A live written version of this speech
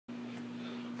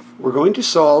We're going to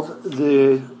solve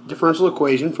the differential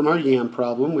equation from our YAM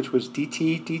problem, which was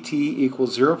dt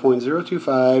equals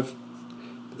 0.025,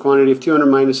 the quantity of 200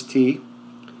 minus t.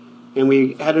 And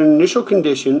we had an initial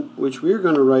condition, which we're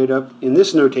going to write up in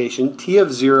this notation, t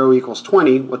of 0 equals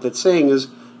 20. What that's saying is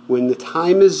when the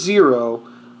time is 0,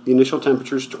 the initial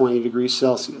temperature is 20 degrees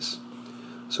Celsius.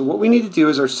 So what we need to do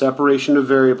is our separation of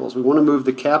variables. We want to move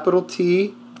the capital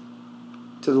T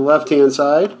to the left-hand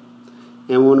side,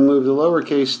 and we want to move the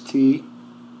lowercase t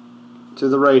to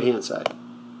the right-hand side.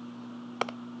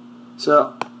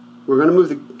 So we're going to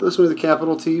let's move the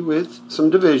capital T with some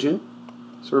division.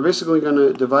 So we're basically going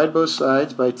to divide both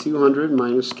sides by 200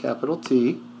 minus capital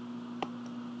T,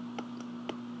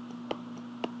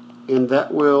 and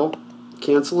that will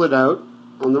cancel it out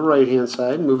on the right-hand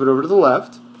side, move it over to the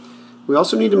left. We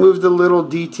also need to move the little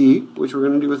dt, which we're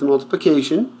going to do with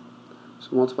multiplication.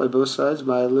 So multiply both sides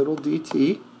by little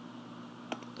dt,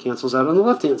 cancels out on the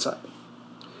left-hand side.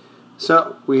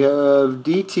 So we have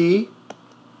dt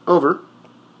over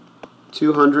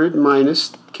 200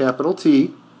 minus capital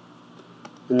T,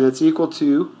 and that's equal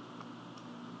to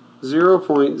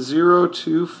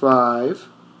 0.025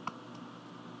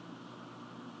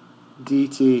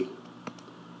 dt.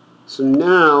 So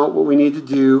now what we need to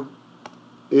do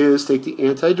is take the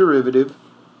antiderivative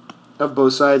of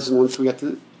both sides once we got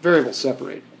the variables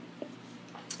separated.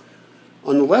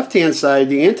 On the left-hand side,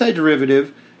 the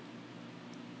antiderivative,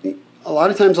 a lot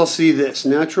of times I'll see this,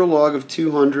 natural log of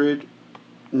 200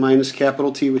 minus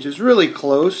capital T, which is really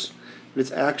close, but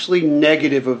it's actually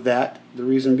negative of that. The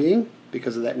reason being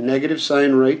because of that negative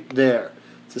sign right there.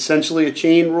 It's essentially a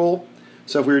chain rule.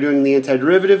 So if we were doing the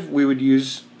antiderivative, we would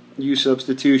use U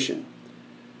substitution.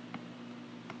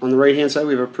 On the right-hand side,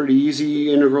 we have a pretty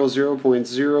easy integral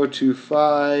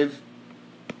 0.025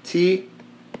 t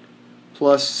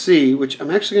plus c, which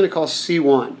I'm actually going to call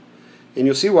c1. And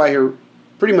you'll see why here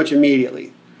pretty much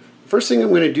immediately. The first thing I'm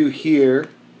going to do here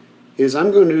is I'm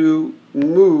going to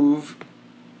move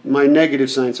my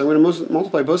negative sign. So I'm going to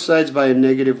multiply both sides by a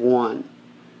 -1.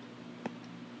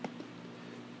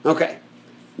 Okay.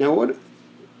 Now what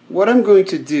I'm going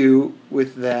to do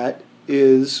with that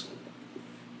is,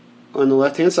 on the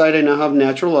left-hand side, I now have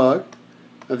natural log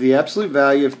of the absolute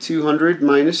value of 200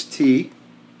 minus t.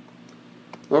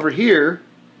 Over here,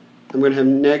 I'm going to have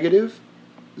negative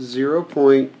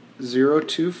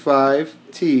 0.025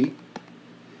 t.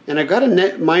 And I've got a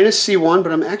net minus c1,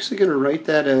 but I'm actually going to write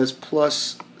that as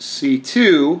plus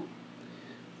c2.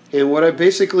 And what I've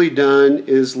basically done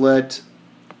is let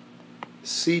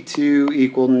c2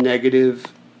 equal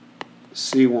negative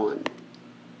c1.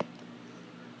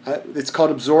 It's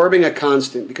called absorbing a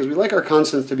constant, because we like our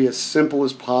constants to be as simple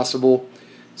as possible,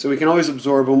 so we can always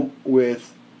absorb them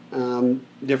with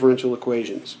differential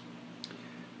equations.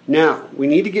 Now, we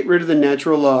need to get rid of the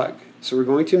natural log, so we're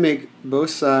going to make both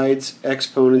sides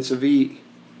exponents of e.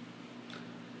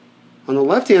 On the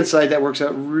left-hand side, that works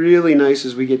out really nice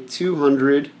as we get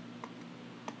 200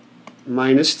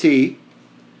 minus t.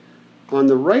 On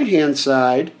the right-hand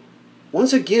side,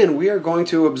 once again, we are going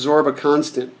to absorb a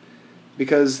constant,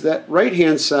 because that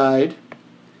right-hand side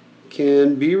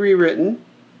can be rewritten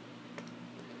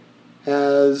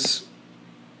as,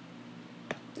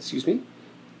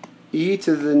 e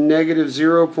to the negative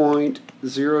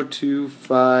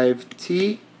 0.025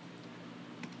 t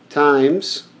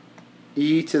times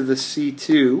e to the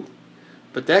c2.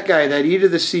 But that guy, that e to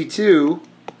the c2,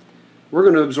 we're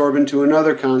going to absorb into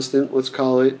another constant. Let's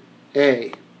call it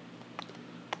a.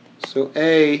 So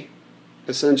a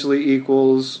essentially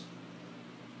equals,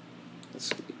 let's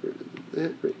get rid of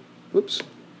that. Whoops.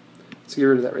 Let's get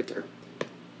rid of that right there.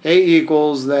 A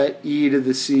equals that e to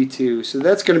the c2. So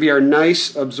that's going to be our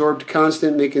nice absorbed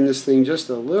constant, making this thing just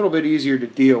a little bit easier to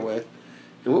deal with.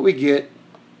 And what we get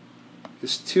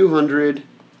is 200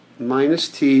 minus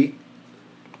t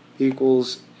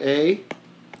equals a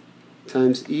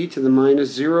times e to the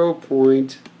minus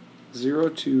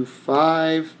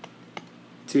 0.025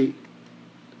 t.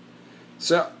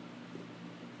 So,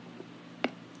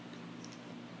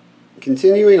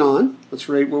 continuing on, let's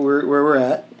rate where we're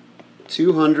at.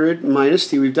 200 minus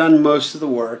t. We've done most of the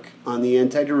work on the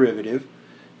antiderivative.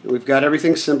 We've got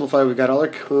everything simplified. We've got all our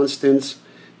constants.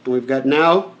 And we've got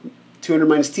now 200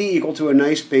 minus t equal to a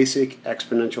nice basic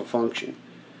exponential function.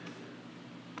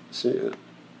 So,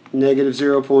 negative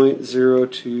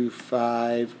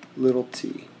 0.025 little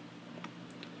t.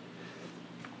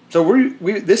 So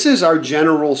this is our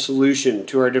general solution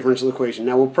to our differential equation.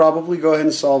 Now we'll probably go ahead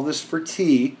and solve this for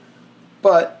t,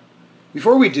 but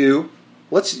before we do,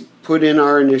 let's put in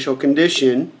our initial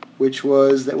condition, which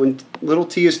was that when little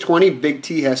t is 20, big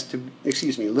T has to,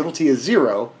 little t is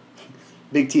 0,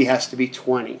 big T has to be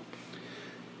 20.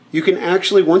 You can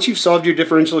actually, once you've solved your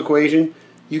differential equation,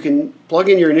 you can plug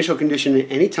in your initial condition at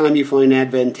any time you find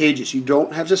advantageous. You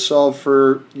don't have to solve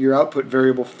for your output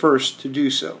variable first to do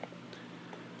so.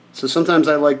 So sometimes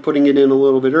I like putting it in a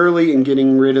little bit early and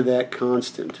getting rid of that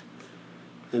constant.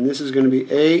 And this is going to be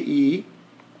AE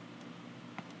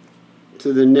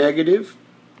to the negative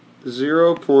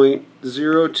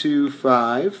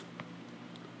 0.025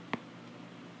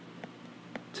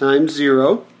 times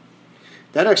 0.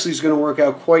 That actually is going to work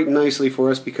out quite nicely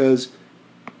for us because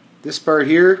this part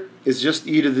here is just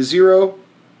e to the 0,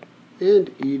 and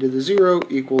e to the 0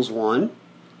 equals 1.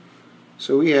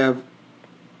 So we have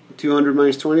 200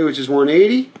 minus 20, which is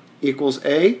 180, equals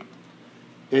A.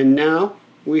 And now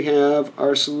we have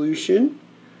our solution.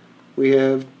 We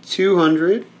have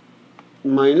 200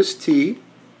 minus T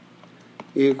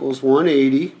equals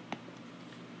 180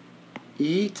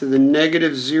 e to the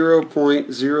negative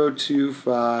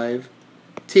 0.025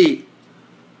 T.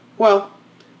 Well,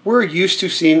 we're used to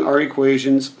seeing our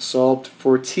equations solved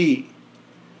for T.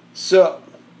 So,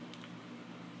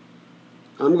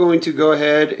 I'm going to go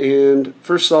ahead and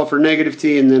first solve for negative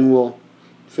T and then we'll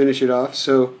finish it off.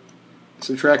 So,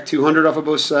 subtract 200 off of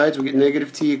both sides. We get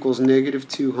negative T equals negative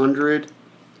 200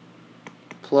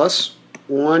 plus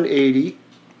 180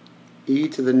 e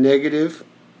to the negative,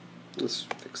 let's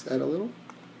fix that a little,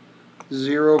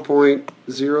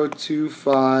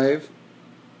 0.025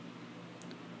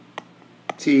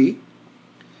 T,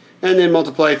 and then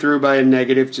multiply through by a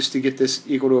negative just to get this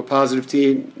equal to a positive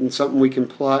T, and something we can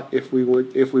plot if we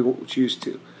choose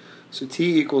to. So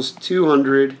T equals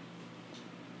 200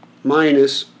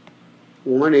 minus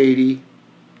 180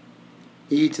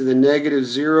 e to the negative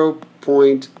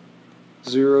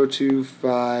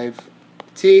 0.025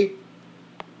 T,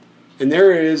 and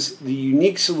there is the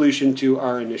unique solution to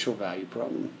our initial value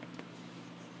problem.